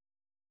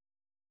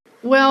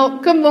Well,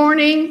 good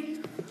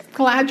morning.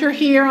 Glad you're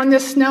here on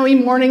this snowy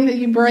morning that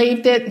you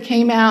braved it and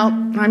came out.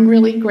 I'm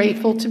really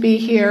grateful to be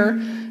here.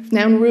 I've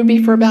known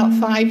Ruby for about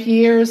 5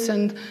 years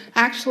and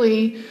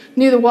actually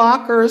knew the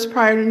Walkers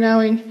prior to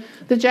knowing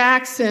the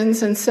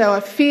Jacksons, and so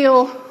I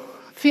feel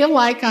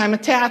like I'm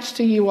attached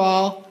to you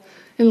all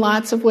in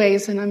lots of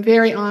ways, and I'm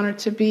very honored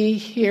to be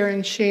here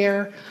and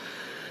share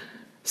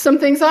some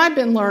things I've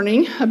been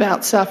learning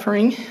about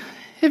suffering.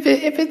 If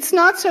it's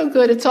not so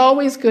good, it's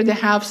always good to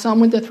have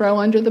someone to throw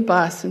under the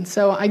bus. And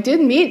so I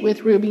did meet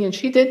with Ruby, and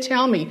she did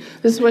tell me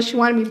this is what she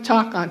wanted me to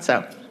talk on.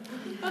 So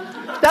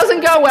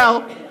doesn't go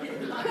well.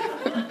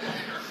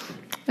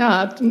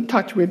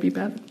 Talk to Ruby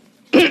about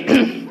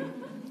it.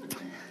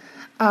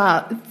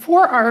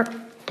 For our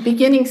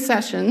beginning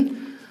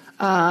session,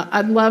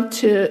 I'd love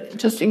to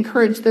just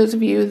encourage those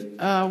of you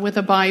with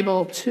a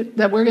Bible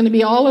that we're going to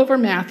be all over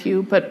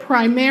Matthew, but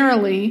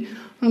primarily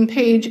on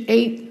page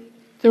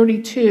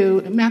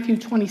 832, Matthew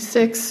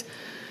 26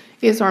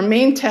 is our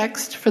main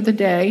text for the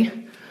day,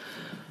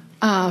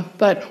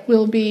 but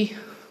we'll be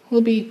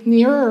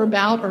near or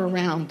about or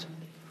around,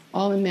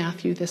 all in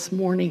Matthew this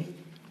morning.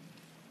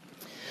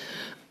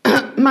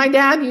 My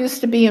dad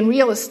used to be in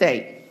real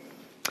estate.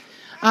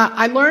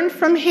 I learned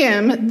from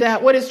him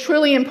that what is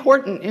truly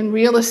important in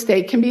real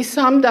estate can be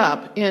summed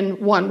up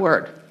in one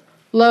word: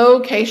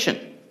 location.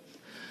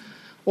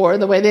 Or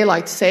the way they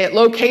like to say it,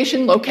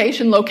 location,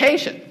 location,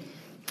 location.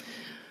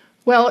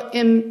 Well,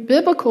 in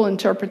biblical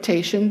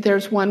interpretation,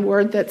 there's one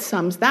word that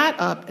sums that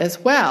up as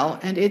well,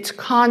 and it's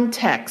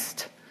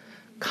context.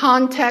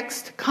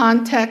 Context,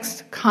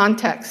 context,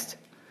 context.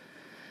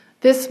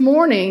 This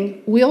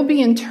morning, we'll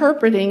be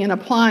interpreting and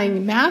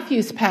applying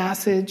Matthew's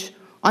passage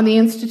on the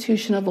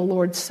institution of the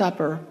Lord's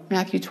Supper,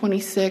 Matthew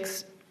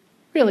 26,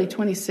 really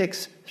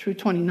 26 through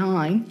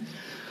 29.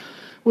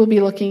 We'll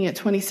be looking at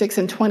 26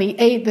 and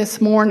 28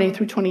 this morning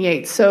through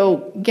 28.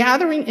 So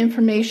gathering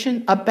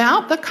information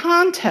about the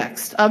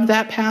context of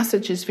that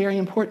passage is very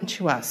important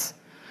to us.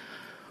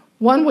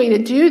 One way to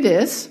do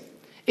this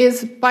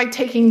is by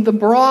taking the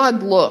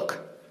broad look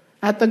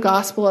at the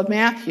Gospel of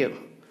Matthew.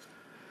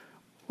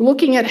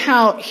 Looking at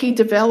how he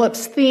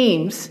develops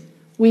themes,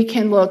 we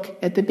can look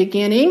at the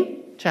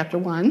beginning, chapter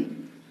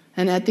 1,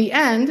 and at the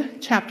end,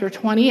 chapter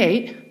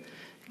 28,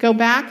 go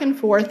back and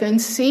forth and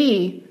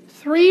see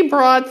 3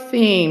 broad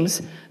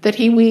themes that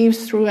he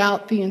weaves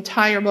throughout the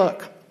entire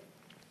book.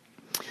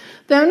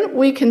 Then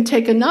we can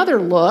take another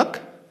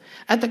look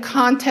at the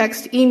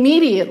context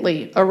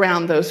immediately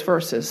around those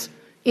verses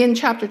in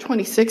chapter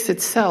 26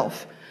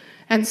 itself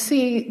and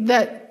see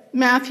that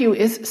Matthew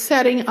is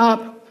setting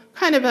up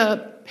kind of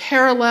a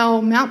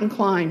parallel mountain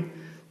climb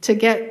to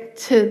get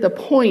to the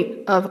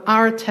point of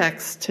our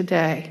text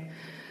today.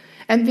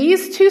 And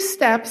these 2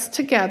 steps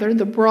together,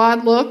 the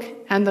broad look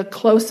and the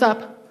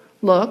close-up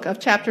look of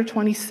chapter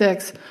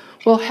 26,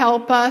 will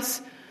help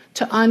us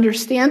to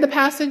understand the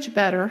passage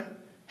better,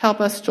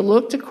 help us to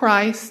look to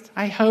Christ,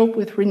 I hope,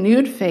 with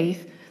renewed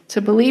faith,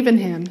 to believe in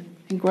him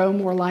and grow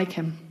more like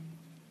him.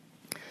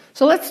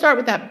 So let's start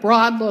with that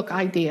broad look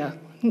idea.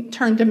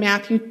 Turn to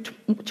Matthew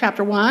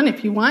chapter 1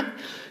 if you want.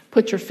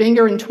 Put your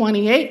finger in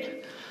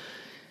 28.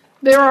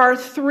 There are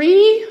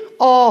 3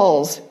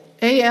 alls,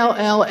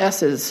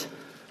 A-L-L-S's.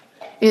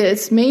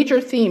 It's major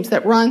themes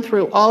that run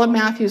through all of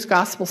Matthew's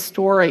gospel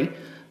story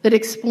that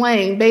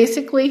explain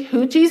basically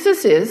who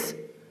Jesus is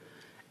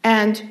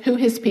and who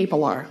his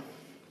people are.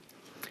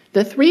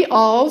 The 3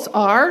 alls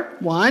are: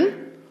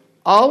 1,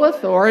 all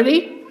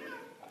authority;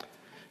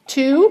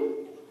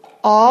 2,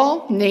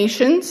 all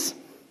nations;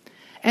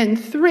 and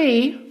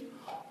 3,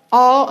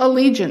 all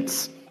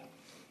allegiance.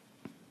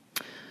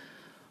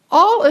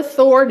 All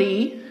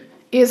authority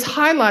is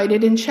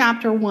highlighted in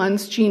chapter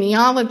 1's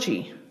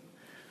genealogy.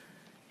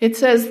 It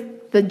says,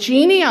 the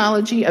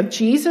genealogy of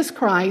Jesus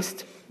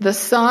Christ, the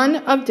son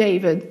of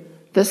David,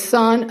 the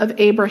son of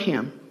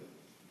Abraham.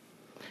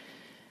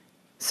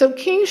 So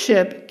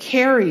kingship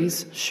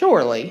carries,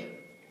 surely,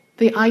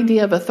 the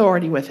idea of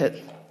authority with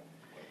it.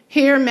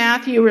 Here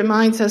Matthew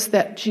reminds us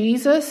that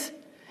Jesus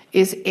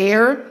is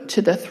heir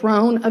to the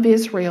throne of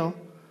Israel,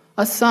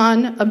 a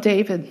son of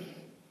David.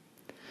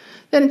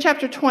 Then in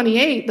chapter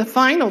 28, the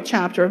final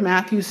chapter of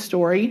Matthew's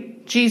story,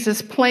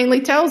 Jesus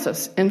plainly tells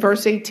us in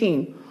verse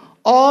 18,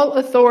 all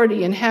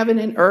authority in heaven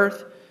and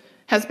earth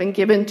has been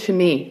given to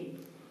me.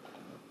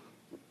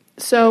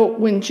 So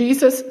when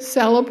Jesus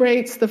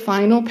celebrates the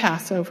final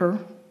Passover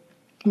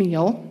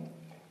meal,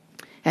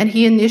 and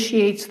he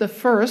initiates the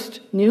first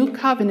new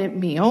covenant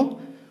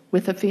meal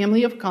with the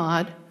family of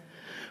God,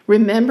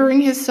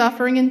 remembering his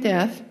suffering and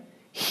death,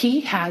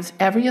 he has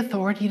every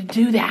authority to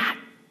do that.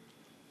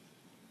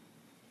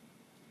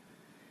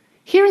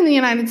 Here in the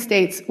United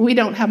States, we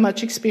don't have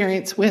much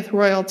experience with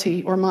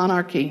royalty or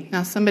monarchy.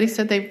 Now, somebody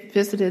said they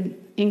visited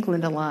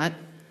England a lot,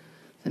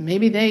 so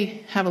maybe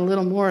they have a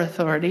little more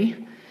authority.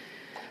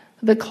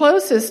 The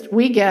closest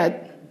we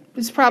get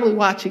is probably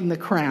watching The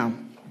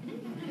Crown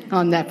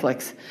on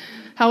Netflix.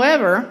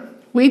 However,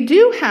 we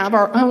do have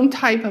our own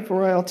type of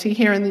royalty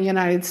here in the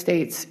United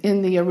States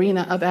in the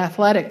arena of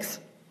athletics,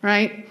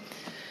 right?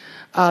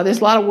 There's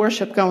a lot of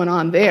worship going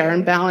on there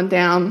and bowing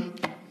down.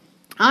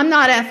 I'm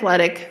not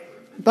athletic,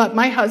 but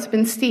my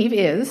husband Steve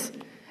is,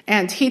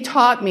 and he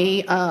taught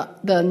me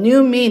the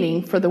new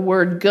meaning for the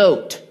word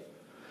goat.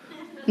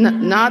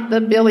 Not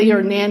the Billy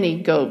or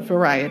Nanny goat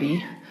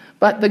variety,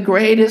 but the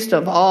greatest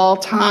of all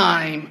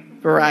time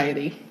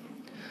variety.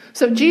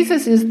 So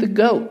Jesus is the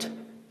goat,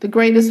 the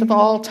greatest of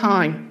all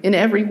time in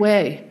every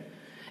way.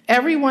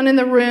 Everyone in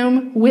the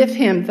room with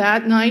him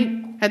that night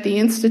at the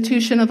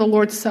institution of the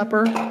Lord's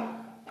Supper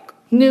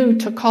knew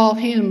to call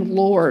him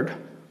Lord,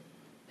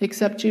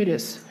 except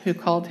Judas, who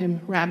called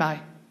him Rabbi.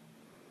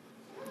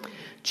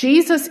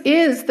 Jesus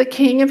is the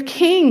King of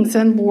Kings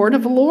and Lord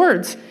of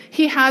Lords.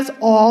 He has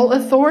all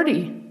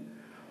authority.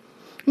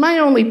 My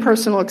only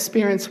personal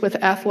experience with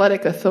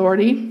athletic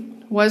authority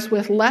was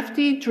with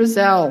Lefty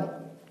Driesell,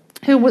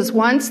 who was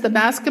once the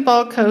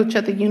basketball coach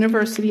at the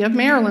University of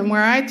Maryland,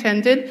 where I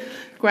attended,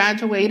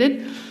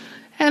 graduated,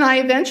 and I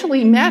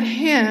eventually met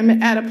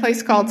him at a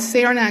place called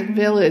Saranac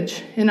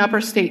Village in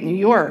upstate New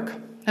York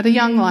at a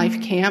Young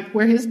Life camp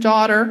where his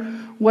daughter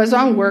was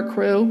on work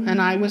crew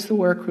and I was the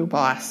work crew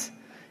boss.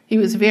 He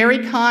was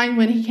very kind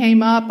when he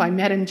came up. I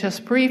met him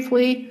just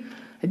briefly.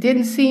 I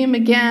didn't see him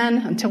again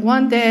until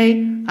one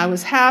day I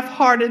was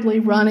half-heartedly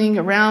running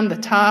around the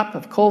top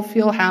of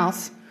Coldfield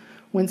House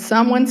when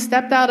someone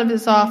stepped out of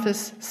his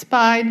office,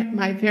 spied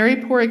my very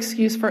poor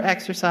excuse for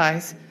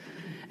exercise,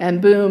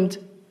 and boomed,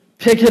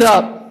 "Pick it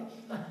up."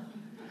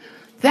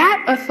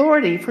 That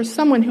authority for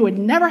someone who had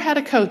never had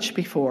a coach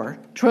before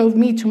drove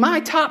me to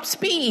my top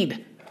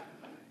speed.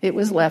 It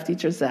was Lefty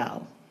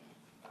Driesell.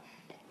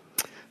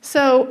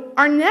 So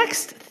our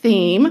next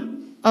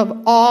theme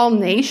of all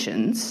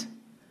nations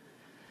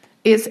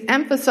is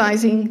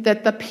emphasizing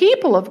that the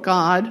people of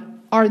God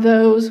are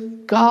those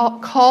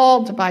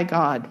called by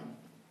God.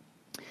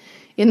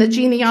 In the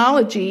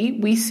genealogy,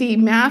 we see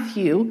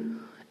Matthew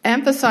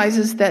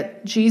emphasizes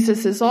that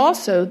Jesus is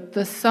also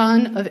the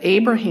son of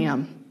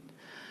Abraham.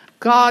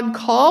 God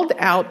called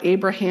out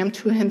Abraham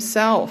to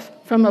himself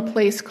from a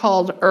place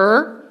called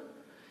Ur.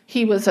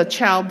 He was a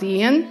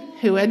Chaldean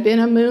who had been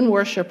a moon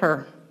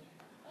worshiper.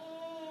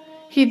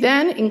 He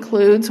then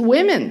includes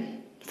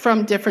women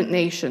from different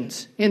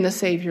nations in the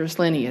Savior's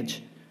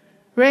lineage.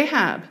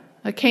 Rahab,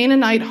 a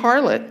Canaanite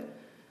harlot.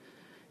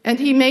 And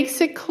he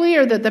makes it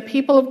clear that the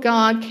people of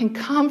God can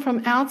come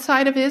from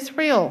outside of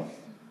Israel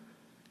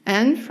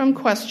and from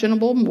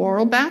questionable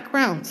moral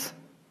backgrounds.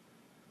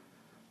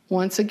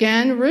 Once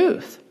again,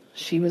 Ruth.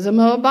 She was a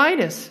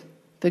Moabitess,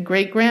 the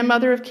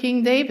great-grandmother of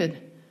King David.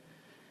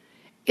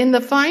 In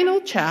the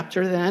final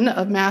chapter, then,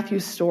 of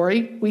Matthew's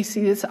story, we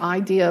see this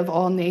idea of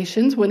all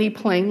nations when he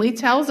plainly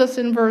tells us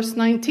in verse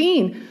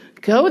 19,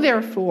 "Go,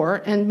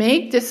 therefore, and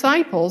make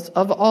disciples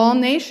of all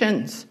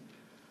nations."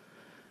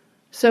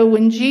 So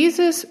when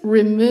Jesus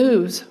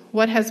removes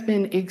what has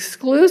been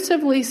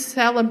exclusively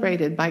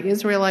celebrated by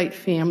Israelite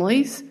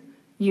families,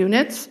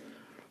 units,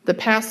 the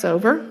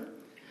Passover,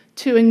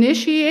 to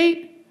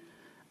initiate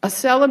a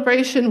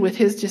celebration with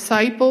his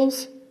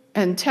disciples,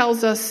 and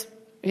tells us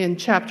in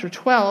chapter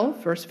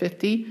 12, verse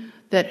 50,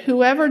 that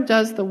whoever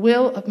does the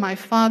will of my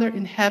Father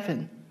in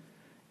heaven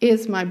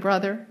is my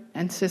brother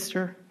and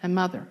sister and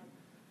mother.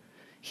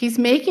 He's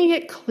making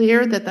it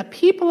clear that the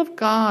people of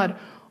God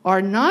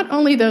are not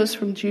only those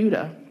from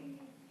Judah,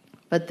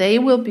 but they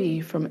will be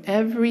from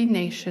every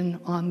nation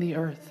on the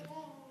earth.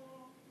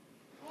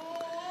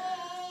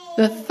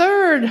 The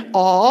third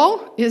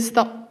all is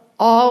the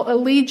all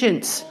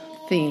allegiance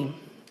theme.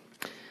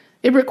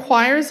 It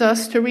requires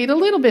us to read a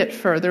little bit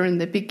further in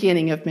the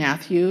beginning of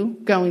Matthew,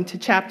 going to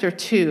chapter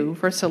 2,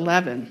 verse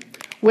 11,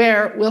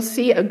 where we'll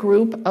see a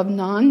group of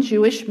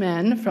non-Jewish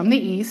men from the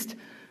east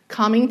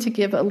coming to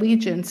give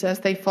allegiance as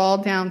they fall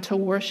down to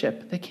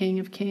worship the King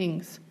of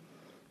Kings.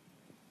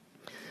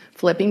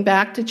 Flipping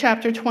back to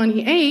chapter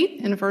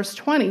 28, in verse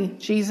 20,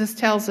 Jesus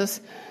tells us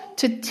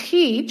to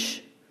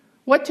teach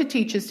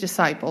his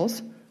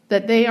disciples,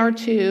 that they are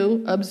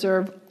to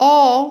observe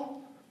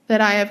all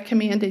that I have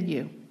commanded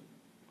you.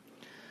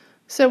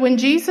 So when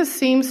Jesus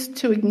seems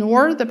to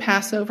ignore the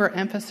Passover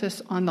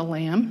emphasis on the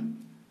lamb,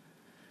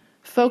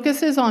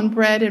 focuses on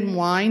bread and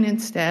wine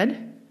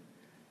instead,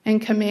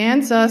 and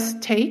commands us,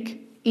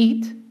 take,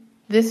 eat,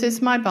 this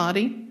is my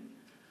body,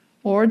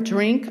 or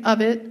drink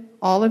of it,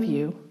 all of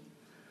you.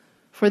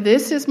 For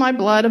this is my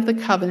blood of the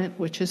covenant,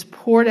 which is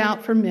poured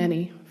out for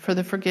many for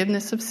the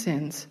forgiveness of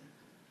sins.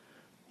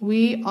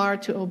 We are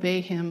to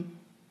obey him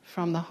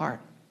from the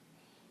heart.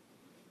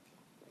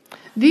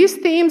 These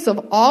themes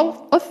of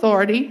all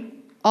authority,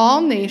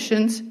 all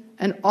nations,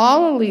 and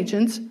all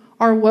allegiance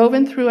are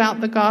woven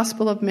throughout the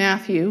Gospel of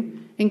Matthew,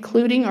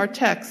 including our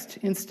text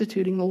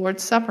instituting the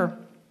Lord's Supper.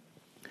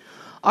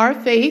 Our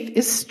faith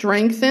is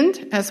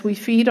strengthened as we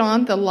feed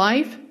on the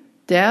life,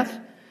 death,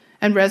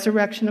 and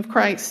resurrection of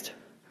Christ.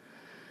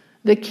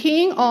 The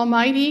King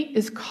Almighty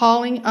is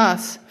calling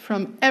us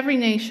from every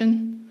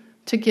nation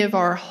to give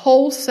our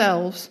whole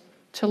selves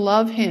to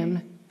love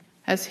him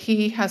as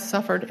he has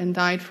suffered and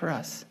died for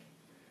us.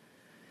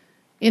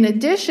 In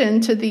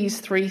addition to these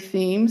three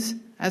themes,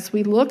 as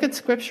we look at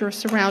Scripture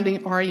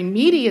surrounding our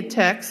immediate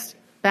text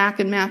back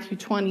in Matthew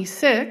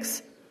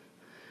 26,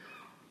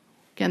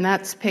 again,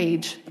 that's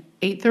page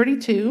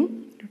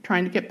 832, you're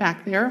trying to get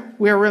back there,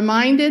 we're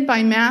reminded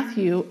by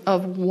Matthew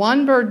of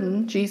one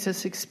burden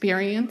Jesus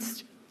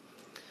experienced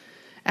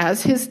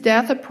as his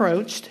death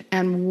approached,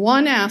 and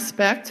one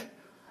aspect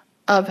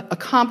of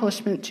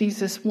accomplishment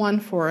Jesus won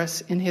for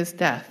us in his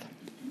death.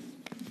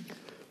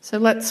 So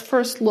let's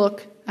first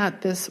look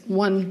at this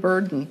one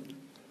burden.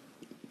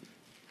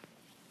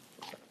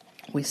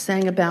 We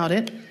sang about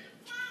it,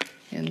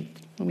 and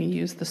we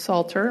used the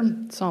Psalter,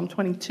 Psalm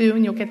 22,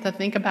 and you'll get to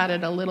think about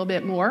it a little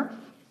bit more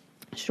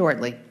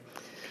shortly.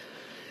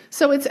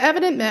 So it's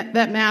evident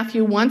that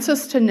Matthew wants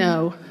us to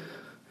know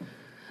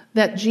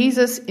that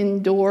Jesus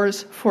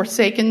endures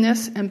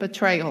forsakenness and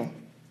betrayal,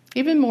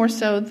 even more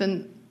so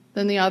than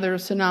the other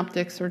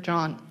synoptics or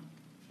John.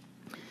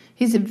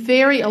 He's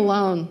very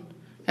alone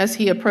as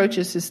he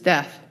approaches his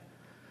death.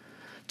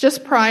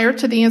 Just prior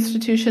to the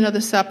institution of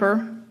the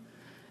supper,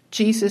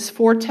 Jesus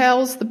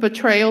foretells the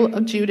betrayal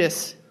of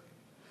Judas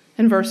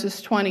in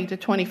verses 20 to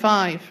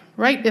 25,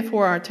 right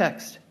before our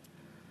text.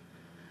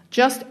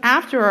 Just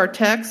after our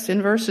text,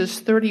 in verses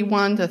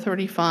 31 to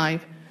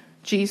 35,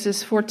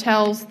 Jesus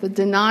foretells the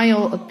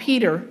denial of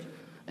Peter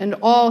and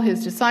all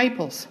his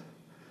disciples.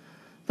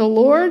 The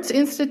Lord's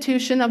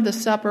institution of the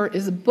supper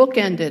is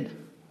bookended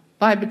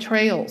by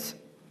betrayals.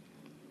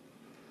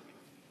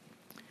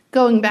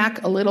 Going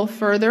back a little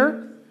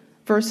further,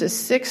 verses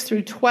 6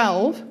 through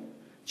 12,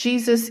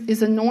 Jesus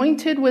is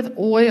anointed with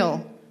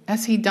oil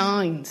as he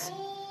dines.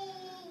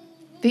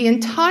 The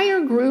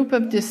entire group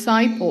of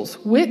disciples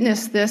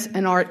witness this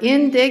and are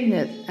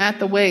indignant at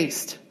the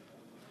waste.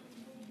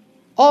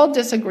 All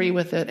disagree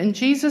with it, and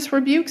Jesus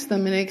rebukes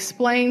them and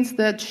explains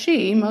that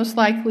she, most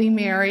likely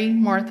Mary,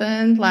 Martha,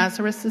 and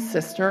Lazarus'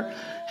 sister,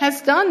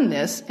 has done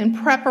this in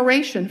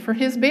preparation for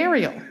his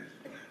burial.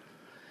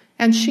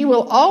 And she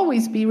will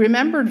always be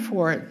remembered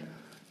for it.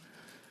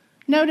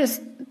 Notice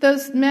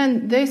those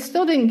men, they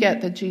still didn't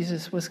get that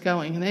Jesus was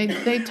going.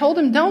 They told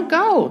him, don't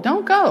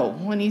go,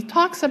 when he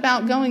talks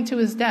about going to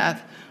his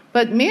death.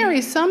 But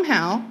Mary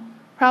somehow,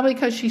 probably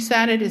because she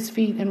sat at his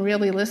feet and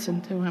really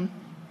listened to him,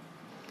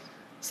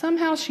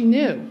 somehow she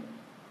knew.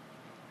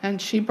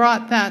 And she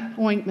brought that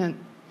ointment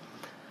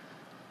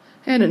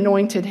and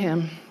anointed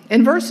him.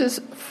 In verses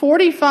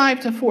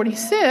 45 to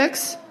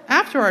 46,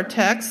 after our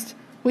text,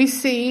 we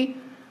see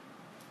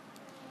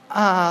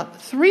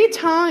 3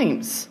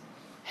 times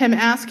him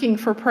asking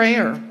for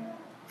prayer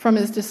from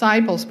his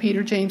disciples,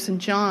 Peter, James, and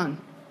John.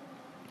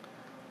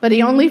 But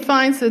he only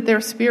finds that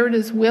their spirit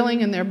is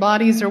willing and their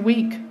bodies are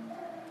weak.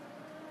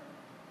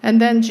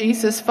 And then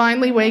Jesus,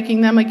 finally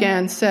waking them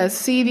again, says,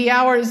 "See, the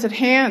hour is at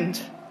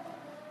hand."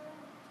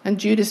 And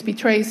Judas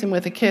betrays him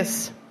with a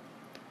kiss.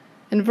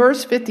 In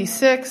verse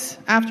 56,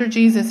 after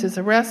Jesus is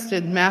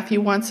arrested,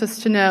 Matthew wants us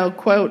to know,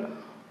 quote,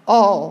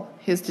 all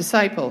his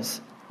disciples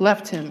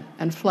left him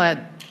and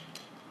fled.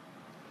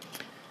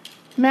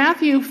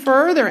 Matthew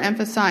further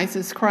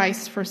emphasizes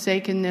Christ's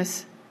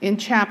forsakenness in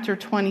chapter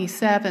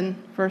 27,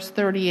 verse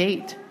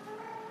 38,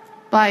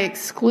 by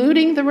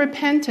excluding the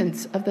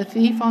repentance of the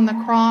thief on the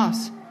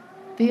cross.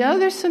 The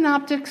other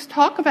synoptics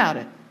talk about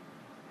it,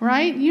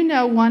 right? You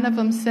know, one of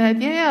them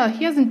said, yeah,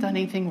 he hasn't done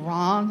anything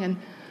wrong, and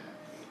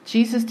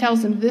Jesus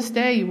tells him, this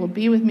day you will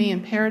be with me in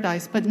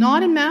paradise, but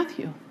not in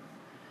Matthew.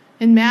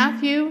 In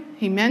Matthew,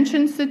 he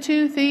mentions the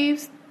 2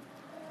 thieves,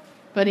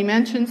 but he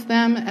mentions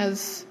them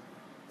as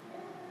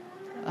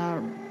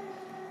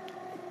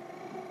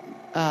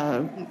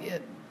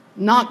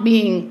not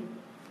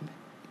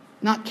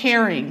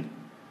caring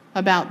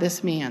about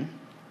this man.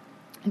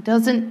 It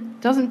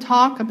doesn't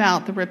talk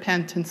about the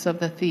repentance of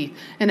the thief.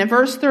 And in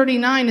verse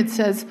 39 it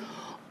says,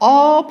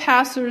 all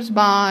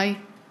passers-by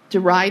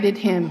derided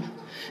him.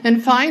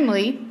 And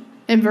finally,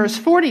 in verse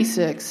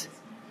 46,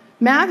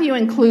 Matthew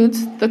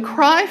includes the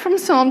cry from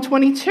Psalm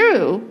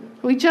 22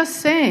 we just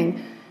sang.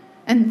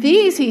 And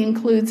these he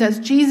includes as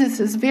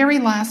Jesus' very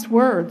last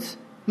words.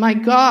 My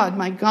God,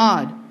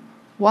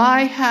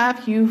 why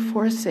have you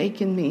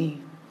forsaken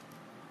me?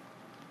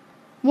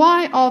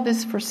 Why all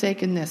this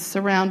forsakenness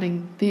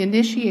surrounding the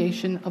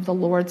initiation of the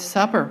Lord's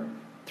Supper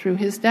through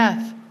his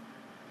death?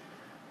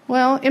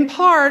 Well, in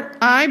part,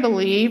 I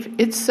believe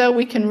it's so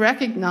we can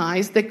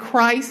recognize that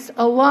Christ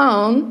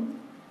alone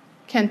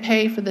can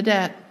pay for the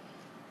debt.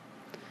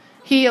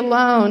 He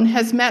alone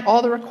has met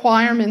all the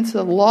requirements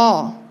of the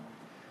law.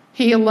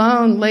 He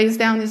alone lays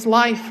down his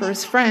life for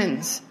his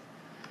friends.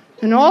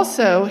 And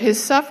also,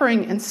 his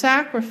suffering and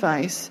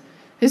sacrifice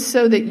is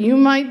so that you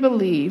might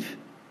believe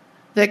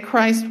that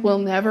Christ will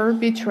never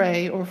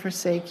betray or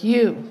forsake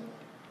you.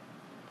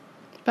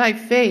 By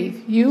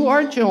faith, you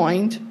are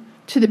joined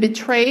to the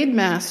betrayed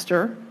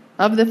master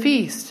of the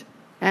feast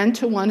and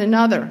to one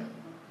another.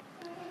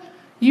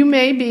 You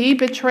may be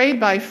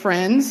betrayed by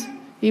friends,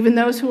 even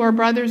those who are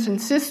brothers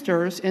and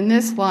sisters in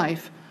this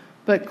life,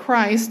 but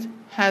Christ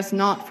has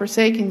not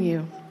forsaken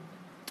you.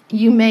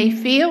 You may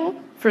feel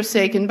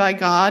forsaken by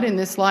God in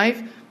this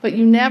life, but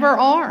you never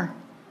are.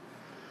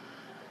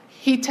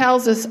 He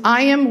tells us,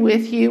 I am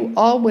with you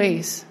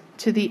always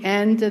to the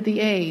end of the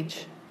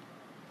age.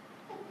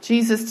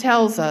 Jesus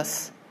tells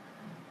us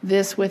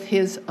this with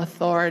his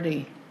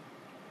authority.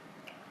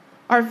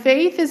 Our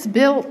faith is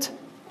built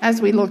as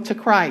we look to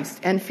Christ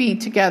and feed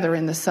together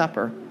in the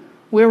supper.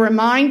 We're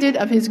reminded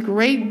of his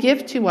great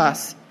gift to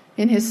us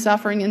in his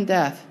suffering and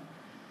death.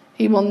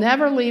 He will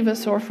never leave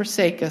us or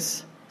forsake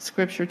us,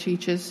 Scripture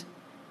teaches.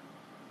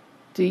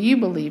 Do you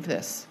believe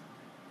this?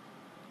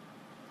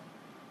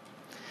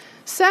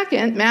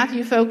 Second,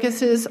 Matthew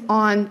focuses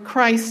on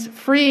Christ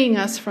freeing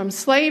us from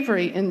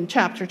slavery in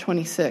chapter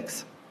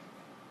 26.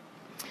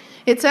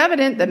 It's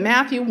evident that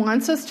Matthew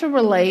wants us to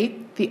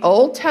relate the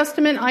Old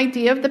Testament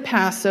idea of the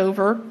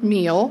Passover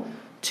meal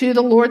to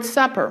the Lord's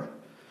Supper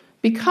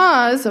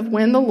because of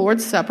when the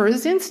Lord's Supper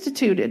is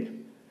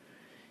instituted.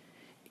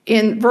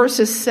 In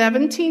verses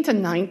 17 to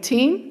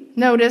 19,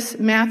 notice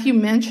Matthew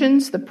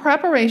mentions the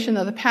preparation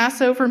of the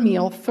Passover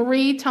meal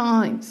 3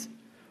 times.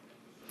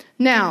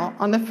 Now,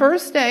 on the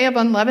first day of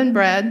unleavened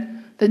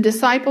bread, the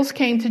disciples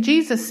came to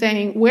Jesus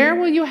saying, "Where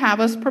will you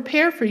have us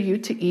prepare for you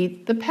to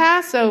eat the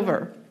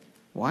Passover?"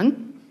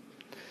 1.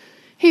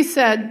 He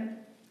said,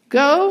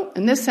 "Go,"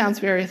 and this sounds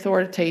very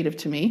authoritative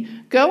to me,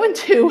 "go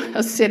into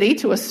a city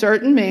to a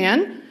certain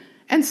man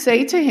and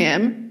say to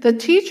him, 'The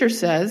teacher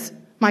says,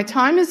 my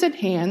time is at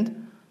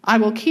hand. I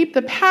will keep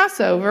the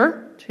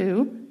Passover,'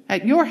 2,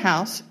 "at your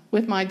house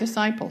with my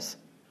disciples."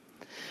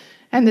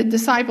 And the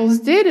disciples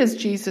did as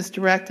Jesus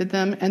directed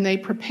them, and they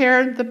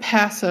prepared the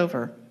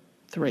Passover.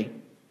 3.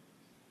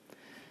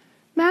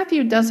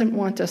 Matthew doesn't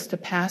want us to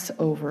pass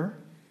over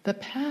the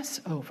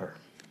Passover.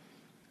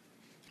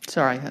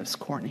 Sorry, that was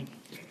corny.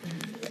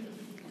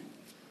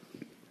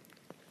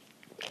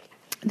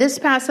 This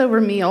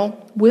Passover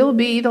meal will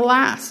be the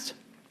last.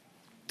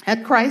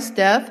 At Christ's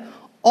death,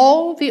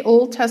 all the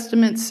Old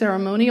Testament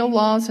ceremonial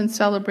laws and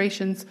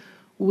celebrations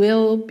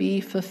will be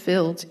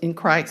fulfilled in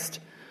Christ.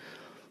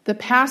 The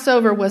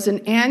Passover was an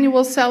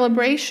annual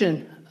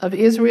celebration of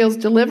Israel's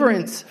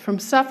deliverance from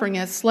suffering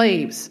as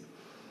slaves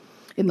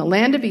in the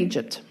land of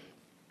Egypt.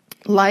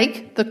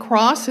 Like the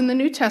cross in the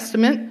New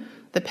Testament,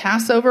 the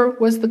Passover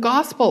was the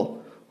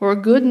gospel or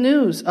good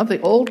news of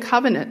the Old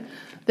Covenant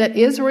that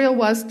Israel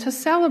was to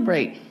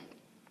celebrate.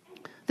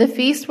 The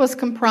feast was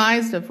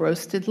comprised of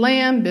roasted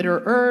lamb,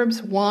 bitter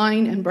herbs,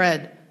 wine, and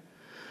bread.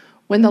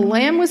 When the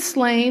lamb was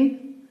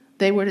slain,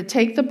 they were to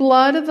take the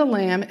blood of the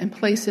lamb and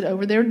place it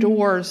over their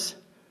doors.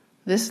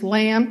 This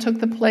lamb took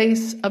the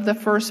place of the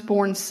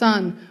firstborn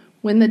son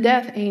when the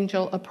death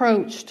angel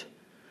approached.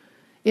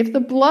 If the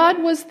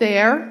blood was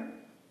there,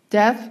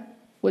 death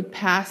would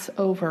pass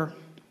over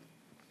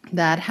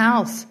that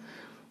house.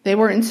 They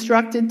were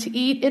instructed to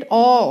eat it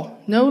all,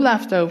 no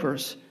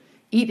leftovers.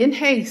 Eat in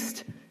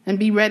haste and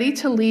be ready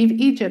to leave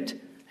Egypt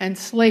and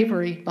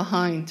slavery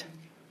behind.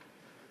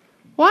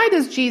 Why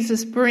does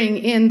Jesus bring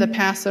in the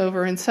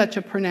Passover in such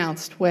a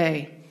pronounced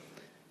way?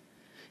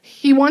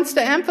 He wants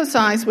to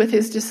emphasize with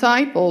his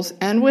disciples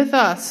and with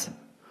us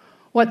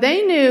what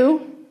they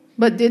knew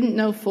but didn't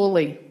know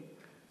fully.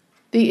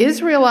 The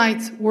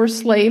Israelites were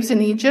slaves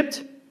in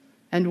Egypt,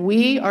 and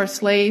we are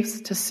slaves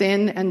to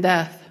sin and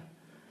death.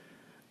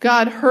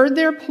 God heard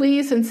their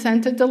pleas and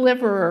sent a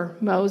deliverer,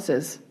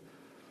 Moses.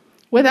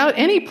 Without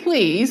any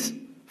pleas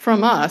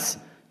from us,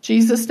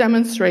 Jesus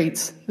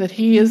demonstrates that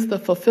he is the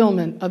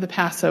fulfillment of the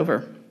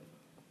Passover.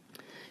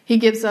 He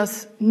gives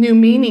us new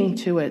meaning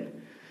to it.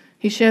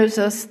 He shows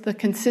us the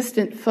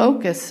consistent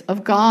focus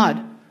of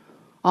God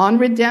on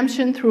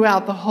redemption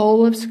throughout the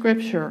whole of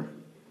Scripture.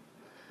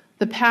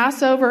 The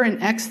Passover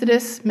in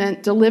Exodus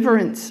meant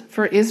deliverance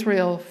for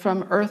Israel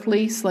from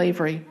earthly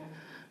slavery.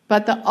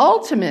 But the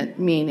ultimate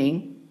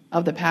meaning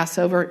of the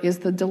Passover is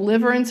the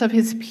deliverance of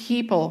his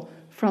people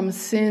from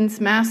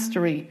sin's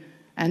mastery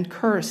and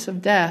curse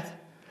of death.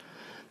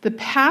 The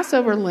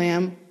Passover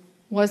lamb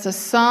was a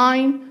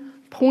sign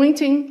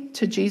pointing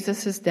to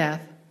Jesus'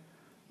 death.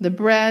 The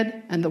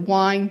bread and the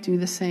wine do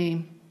the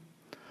same.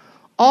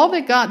 All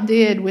that God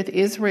did with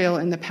Israel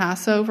in the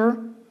Passover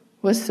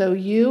was so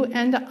you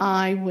and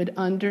I would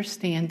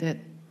understand it,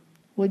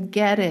 would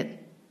get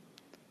it.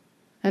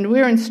 And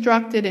we're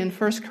instructed in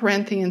 1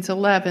 Corinthians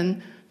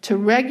 11 to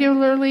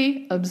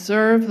regularly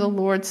observe the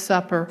Lord's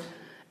Supper.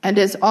 And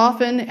as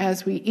often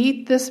as we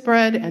eat this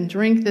bread and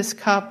drink this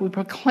cup, we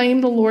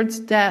proclaim the Lord's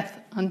death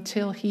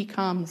until he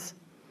comes.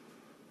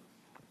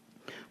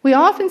 We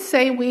often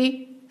say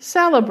we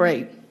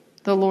celebrate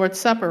the Lord's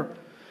Supper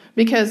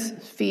because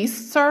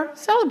feasts are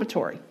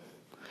celebratory.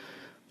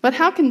 But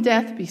how can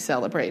death be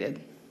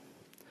celebrated?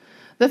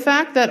 The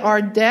fact that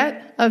our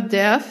debt of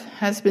death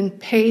has been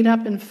paid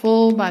up in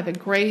full by the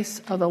grace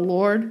of the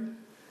Lord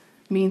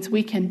means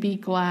we can be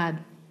glad.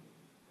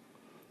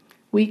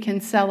 We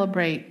can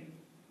celebrate.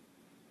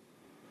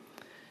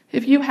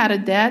 If you had a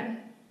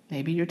debt,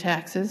 maybe your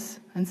taxes,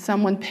 and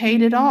someone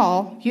paid it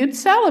all, you'd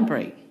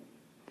celebrate.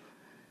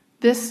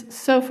 This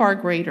so far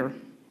greater.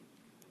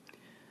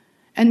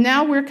 And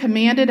now we're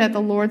commanded at the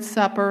Lord's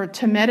Supper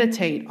to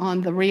meditate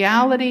on the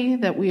reality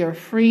that we are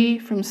free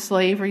from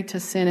slavery to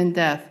sin and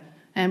death,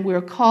 and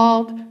we're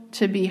called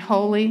to be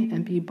holy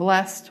and be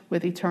blessed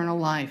with eternal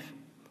life.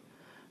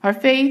 Our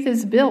faith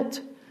is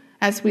built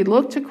as we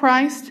look to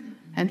Christ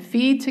and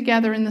feed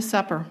together in the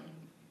supper.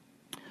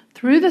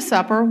 Through the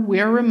supper,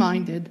 we're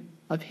reminded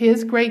of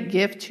his great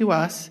gift to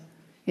us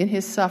in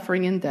his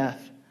suffering and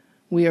death.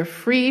 We are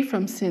free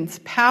from sin's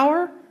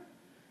power,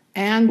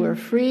 and we're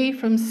free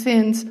from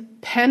sin's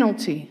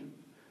penalty.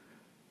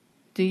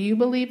 Do you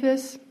believe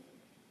this?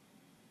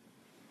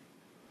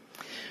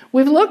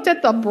 We've looked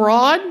at the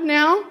broad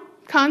now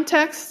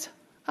context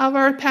of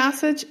our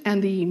passage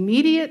and the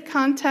immediate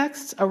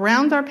context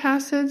around our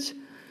passage.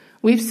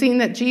 We've seen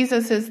that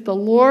Jesus is the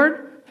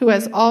Lord who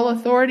has all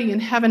authority in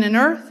heaven and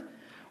earth.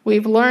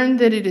 We've learned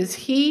that it is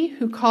he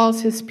who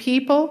calls his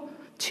people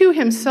to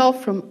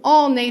himself from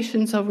all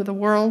nations over the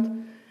world,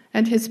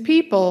 and his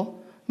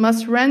people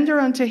must render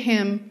unto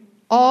him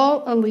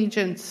all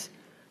allegiance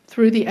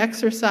through the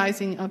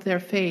exercising of their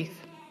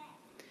faith.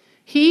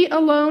 He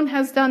alone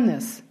has done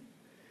this,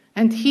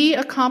 and he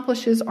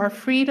accomplishes our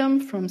freedom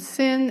from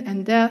sin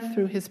and death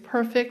through his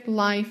perfect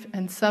life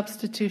and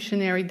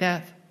substitutionary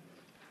death.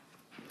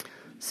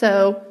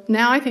 So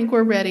now I think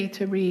we're ready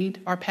to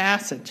read our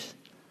passage.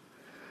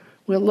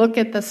 We'll look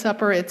at the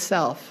supper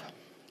itself.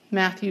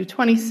 Matthew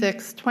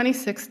 26,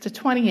 26 to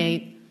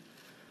 28.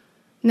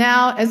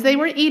 Now, as they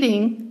were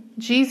eating,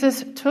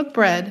 Jesus took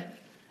bread,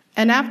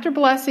 and after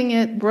blessing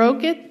it,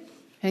 broke it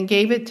and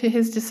gave it to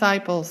his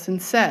disciples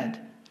and said,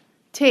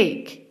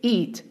 "Take,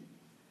 eat.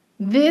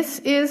 This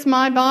is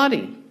my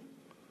body."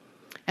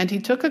 And he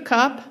took a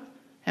cup,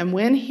 and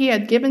when he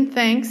had given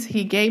thanks,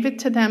 he gave it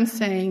to them,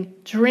 saying,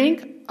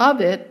 "Drink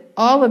of it,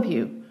 all of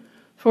you,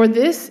 for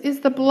this is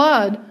the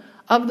blood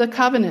of the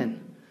covenant,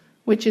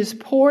 which is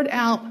poured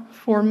out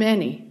for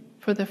many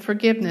for the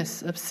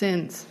forgiveness of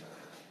sins."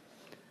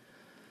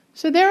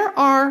 So there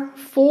are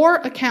 4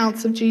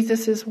 accounts of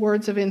Jesus'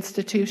 words of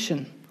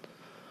institution.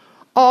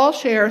 All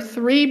share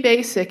 3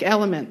 basic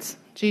elements.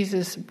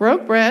 Jesus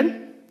broke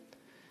bread,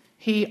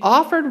 he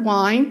offered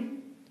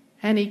wine,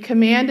 and he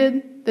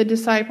commanded the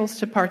disciples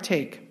to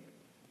partake.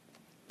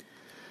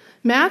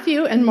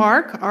 Matthew and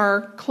Mark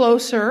are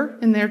closer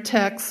in their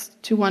texts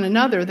to one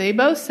another. They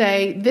both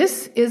say,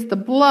 "This is the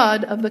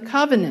blood of the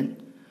covenant,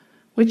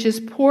 which is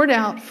poured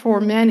out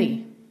for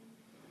many."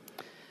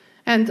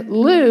 And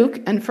Luke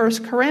and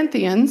 1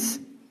 Corinthians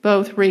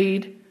both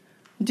read,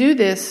 "Do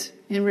this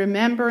in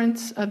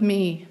remembrance of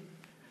me."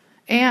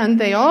 And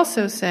they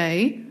also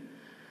say,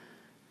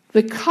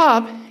 "The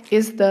cup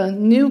is the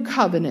new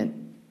covenant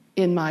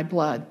in my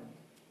blood."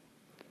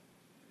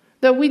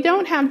 Though we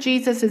don't have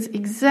Jesus'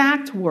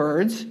 exact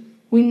words,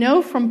 we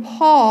know from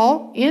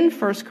Paul in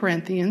 1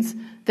 Corinthians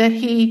that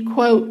he,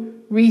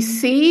 quote,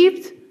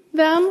 "received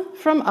them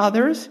from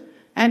others,"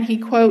 and he,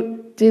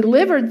 quote,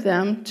 "delivered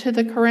them to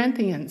the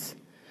Corinthians."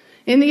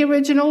 In the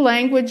original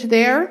language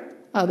there,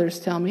 others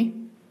tell me,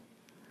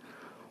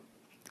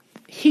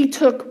 he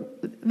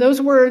took those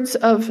words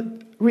of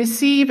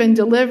receive and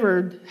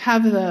delivered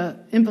have the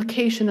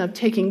implication of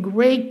taking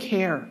great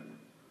care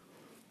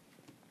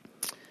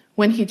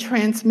when he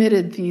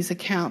transmitted these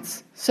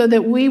accounts so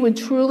that we would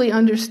truly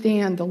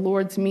understand the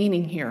Lord's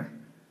meaning here.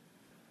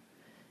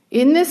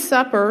 In this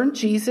supper,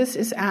 Jesus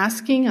is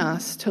asking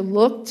us to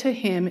look to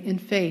him in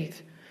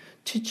faith,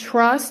 to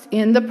trust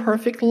in the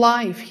perfect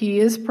life he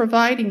is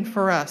providing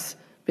for us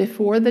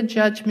before the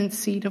judgment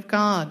seat of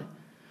God.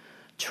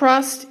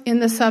 Trust in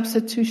the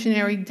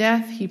substitutionary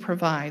death he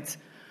provides.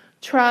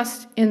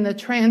 Trust in the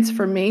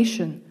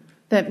transformation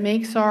that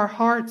makes our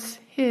hearts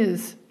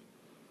his.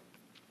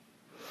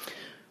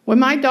 When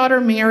my daughter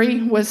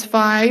Mary was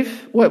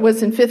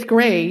in 5th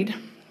grade,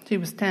 she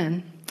was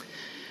 10,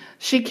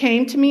 she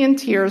came to me in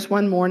tears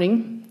one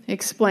morning,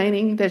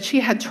 explaining that she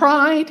had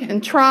tried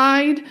and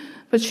tried,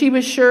 but she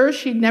was sure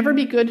she'd never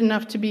be good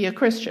enough to be a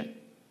Christian.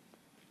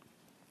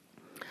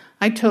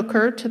 I took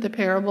her to the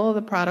parable of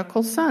the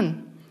prodigal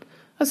son,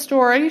 a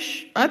story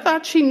I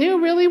thought she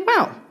knew really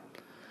well.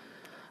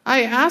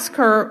 I asked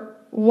her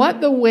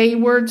what the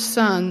wayward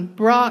son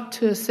brought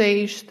to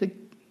assuage the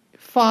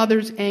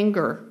father's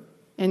anger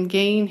and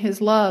gain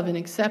his love and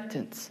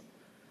acceptance.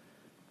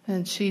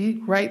 And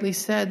she rightly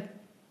said,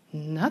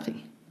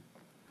 "Nothing."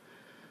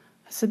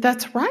 I said,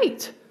 "That's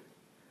right.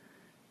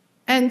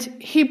 And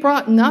he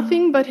brought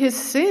nothing but his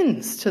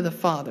sins to the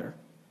Father.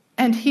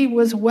 And he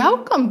was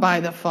welcomed by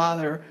the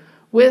Father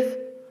with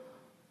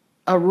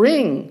a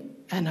ring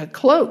and a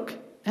cloak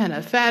and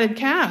a fatted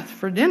calf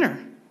for dinner."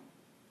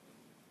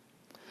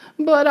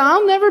 "But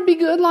I'll never be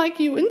good like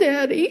you and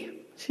Daddy,"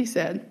 she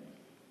said.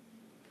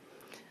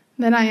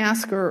 Then I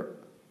asked her,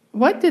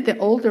 what did the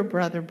older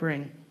brother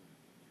bring?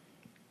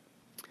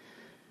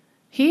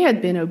 He had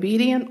been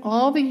obedient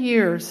all the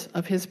years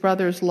of his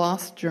brother's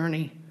lost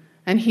journey,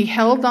 and he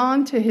held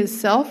on to his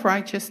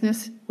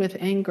self-righteousness with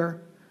anger,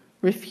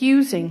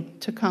 refusing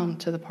to come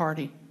to the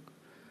party.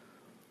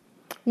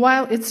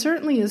 While it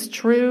certainly is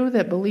true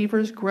that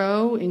believers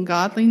grow in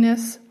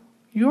godliness,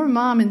 your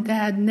mom and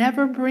dad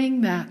never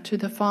bring that to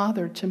the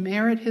Father to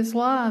merit his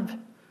love.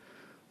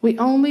 We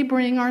only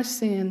bring our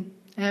sin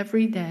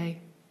every day.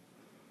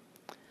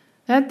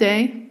 That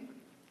day,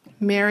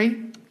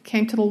 Mary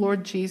came to the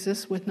Lord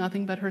Jesus with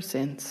nothing but her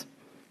sins.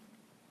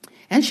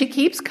 And she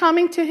keeps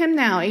coming to him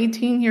now,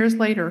 18 years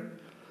later.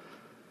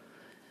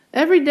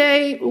 Every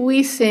day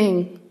we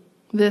sing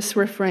this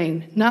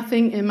refrain,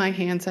 nothing in my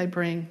hands I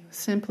bring,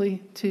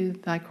 simply to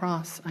thy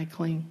cross I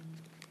cling.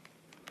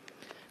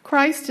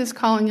 Christ is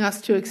calling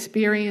us to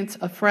experience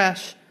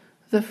afresh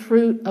the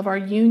fruit of our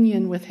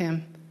union with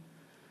him.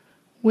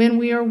 When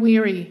we are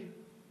weary,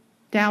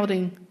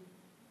 doubting,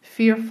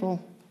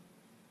 fearful,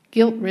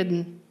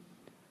 guilt-ridden,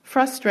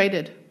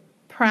 frustrated,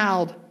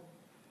 proud,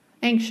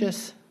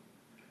 anxious,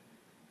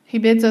 he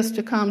bids us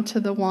to come to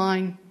the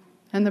wine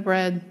and the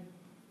bread.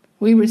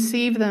 We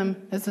receive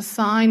them as a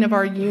sign of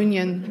our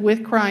union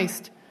with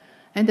Christ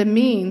and a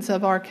means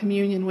of our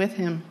communion with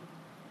him.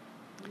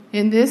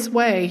 In this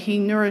way, he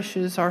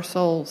nourishes our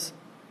souls.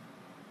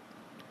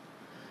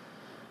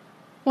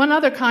 One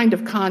other kind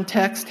of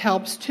context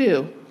helps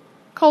too,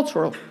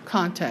 cultural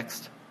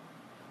context.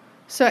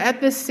 So at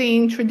this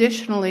scene,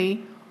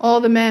 traditionally, all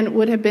the men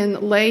would have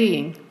been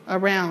laying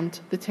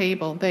around the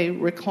table. They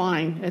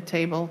recline at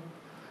table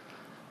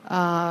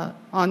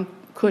on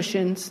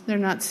cushions. They're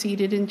not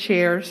seated in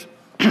chairs.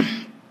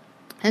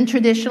 And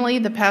traditionally,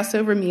 the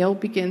Passover meal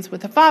begins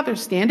with the father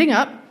standing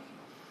up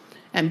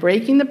and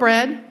breaking the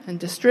bread and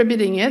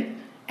distributing it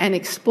and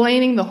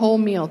explaining the whole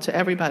meal to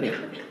everybody.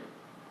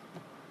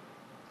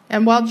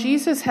 And while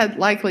Jesus had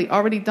likely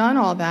already done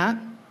all that,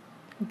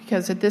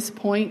 because at this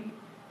point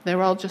they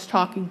were all just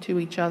talking to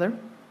each other,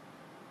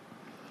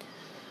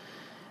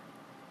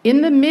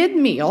 in the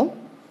mid-meal,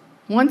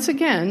 once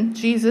again,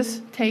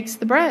 Jesus takes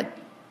the bread.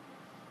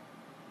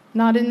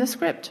 Not in the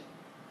script.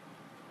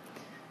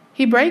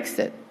 He breaks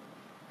it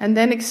and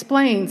then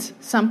explains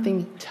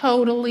something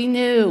totally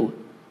new.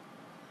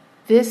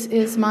 This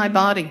is my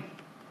body.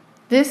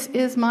 This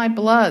is my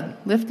blood,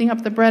 lifting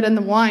up the bread and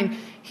the wine.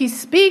 He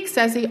speaks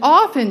as he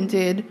often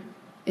did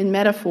in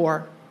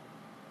metaphor.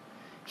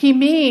 He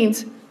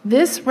means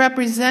this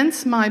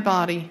represents my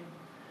body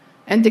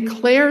and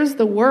declares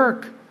the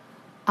work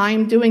I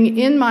am doing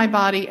in my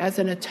body as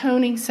an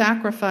atoning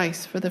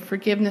sacrifice for the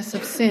forgiveness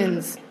of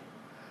sins.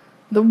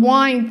 The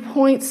wine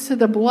points to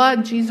the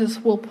blood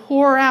Jesus will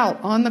pour out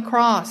on the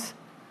cross.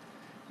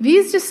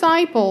 These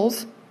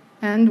disciples,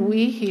 and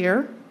we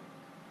here,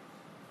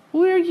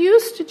 we're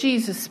used to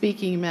Jesus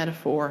speaking in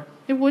metaphor.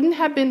 It wouldn't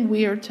have been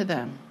weird to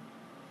them.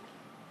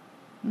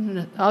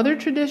 Other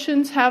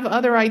traditions have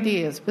other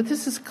ideas, but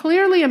this is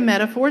clearly a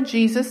metaphor.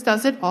 Jesus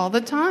does it all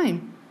the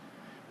time.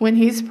 When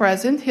he's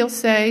present, he'll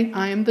say,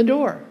 I am the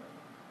door.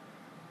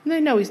 And they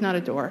know he's not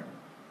a door.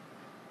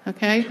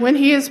 Okay? When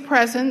he is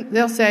present,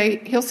 he'll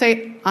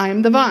say, I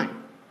am the vine.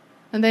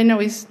 And they know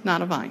he's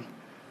not a vine.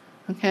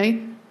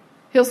 Okay?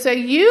 He'll say,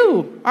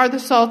 you are the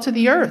salt of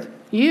the earth.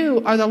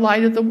 You are the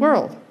light of the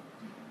world.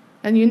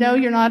 And you know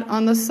you're not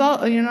on the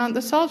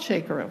salt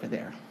shaker over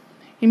there.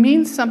 He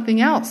means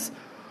something else.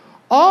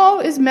 All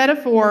is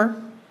metaphor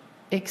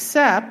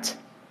except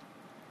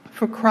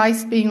for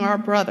Christ being our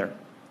brother,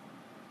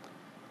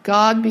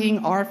 God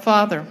being our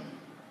Father,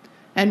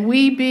 and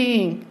we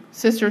being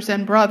sisters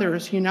and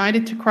brothers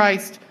united to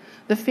Christ.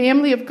 The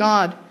family of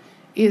God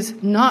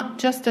is not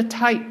just a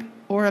type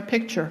or a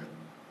picture.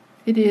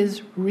 It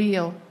is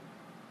real.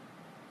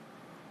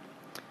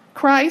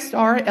 Christ,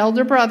 our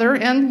elder brother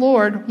and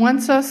Lord,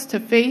 wants us to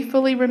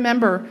faithfully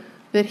remember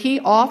that he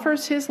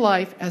offers his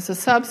life as a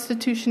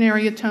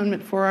substitutionary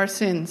atonement for our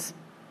sins.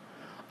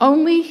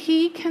 Only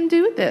he can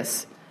do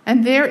this,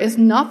 and there is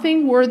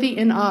nothing worthy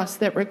in us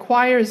that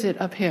requires it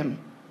of him.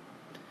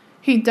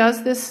 He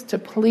does this to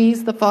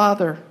please the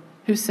Father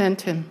who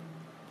sent him.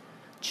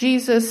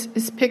 Jesus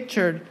is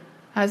pictured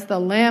as the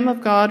Lamb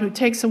of God who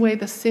takes away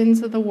the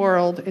sins of the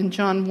world in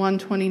John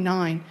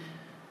 1:29.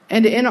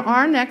 And in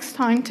our next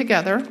time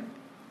together,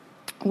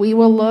 we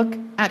will look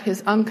at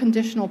his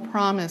unconditional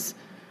promise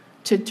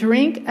to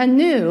drink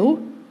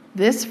anew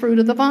this fruit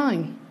of the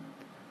vine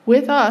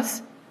with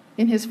us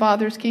in his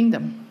Father's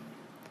kingdom.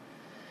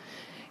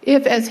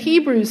 If, as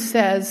Hebrews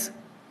says,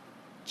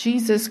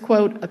 Jesus,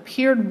 quote,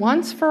 appeared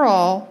once for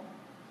all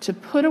to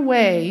put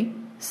away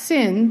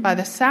sin by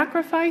the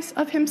sacrifice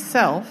of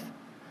himself,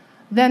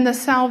 then the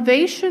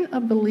salvation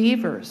of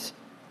believers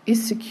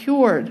is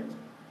secured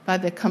by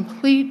the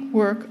complete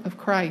work of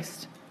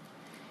Christ.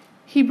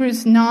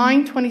 Hebrews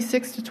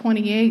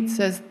 9:26-28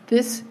 says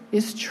this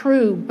is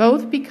true,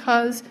 both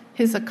because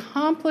his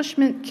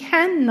accomplishment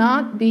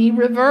cannot be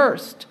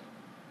reversed,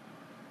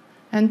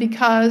 and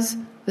because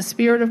the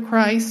Spirit of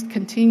Christ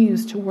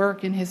continues to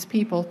work in his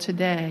people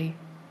today.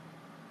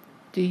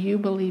 Do you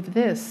believe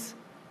this?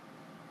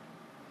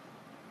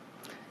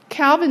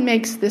 Calvin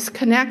makes this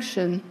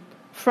connection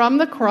from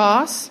the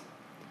cross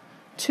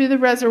to the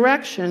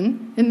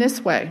resurrection in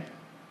this way.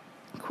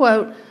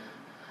 Quote,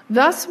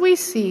 thus we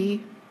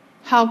see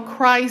how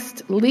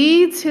Christ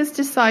leads his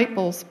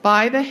disciples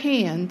by the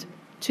hand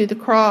to the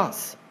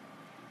cross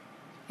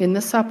in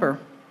the supper,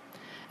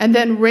 and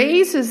then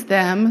raises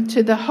them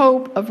to the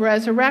hope of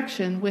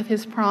resurrection with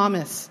his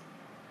promise.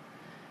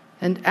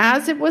 And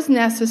as it was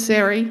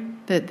necessary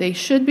that they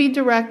should be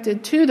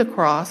directed to the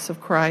cross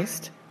of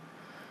Christ.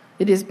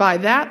 It is by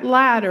that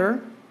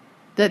ladder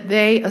that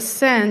they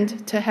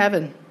ascend to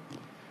heaven.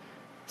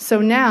 So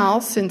now,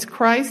 since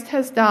Christ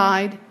has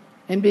died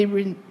and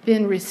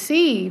been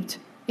received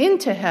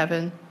into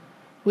heaven,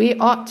 we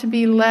ought to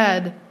be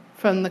led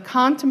from the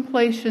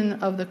contemplation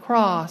of the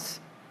cross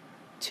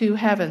to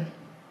heaven.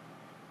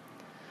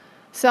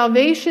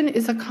 Salvation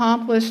is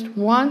accomplished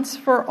once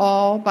for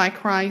all by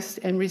Christ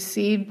and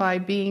received by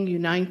being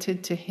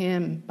united to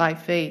him by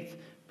faith,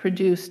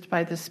 produced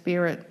by the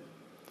Spirit.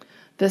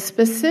 The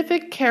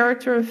specific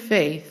character of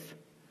faith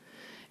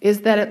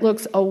is that it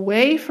looks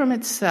away from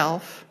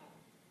itself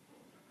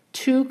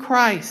to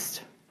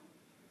Christ.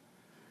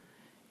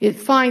 It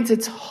finds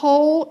its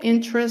whole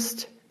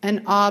interest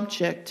and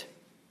object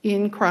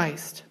in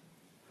Christ.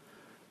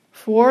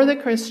 For the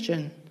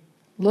Christian,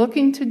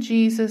 looking to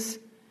Jesus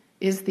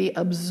is the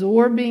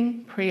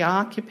absorbing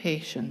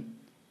preoccupation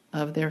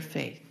of their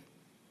faith.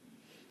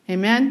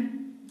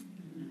 Amen?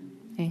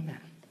 Amen.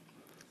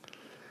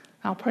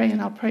 I'll pray,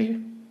 and I'll pray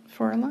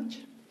for our lunch.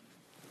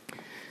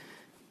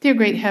 Dear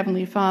great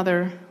Heavenly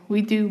Father,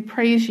 we do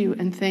praise you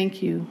and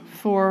thank you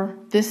for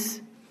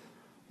this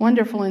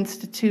wonderful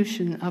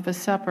institution of a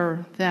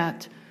supper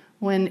that,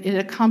 when it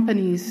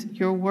accompanies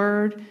your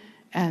word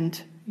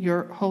and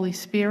your Holy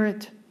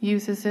Spirit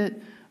uses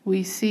it,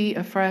 we see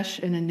afresh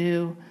and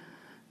anew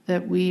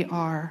that we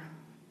are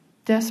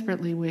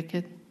desperately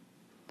wicked,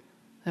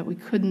 that we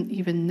couldn't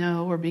even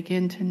know or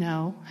begin to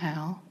know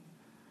how,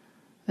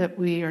 that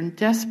we are in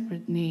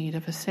desperate need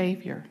of a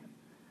Savior,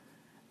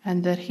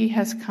 and that he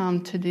has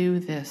come to do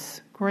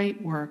this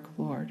great work,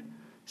 Lord,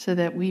 so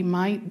that we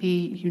might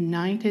be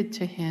united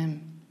to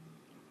him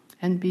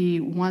and be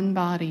one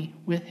body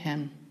with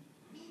him.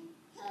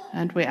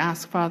 And we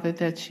ask, Father,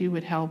 that you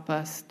would help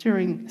us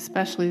during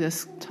especially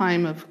this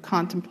time of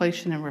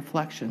contemplation and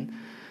reflection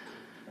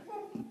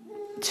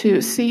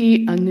to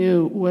see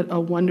anew what a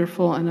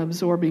wonderful and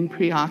absorbing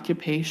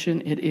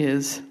preoccupation it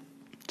is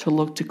to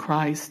look to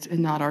Christ and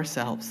not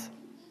ourselves.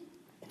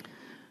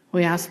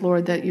 We ask,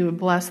 Lord, that you would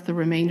bless the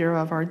remainder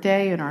of our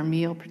day and our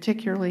meal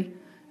particularly,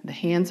 in the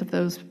hands of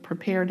those who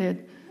prepared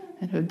it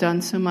and who have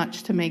done so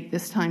much to make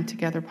this time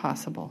together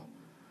possible.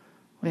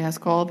 We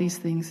ask all these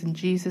things in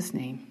Jesus'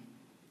 name.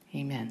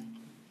 Amen.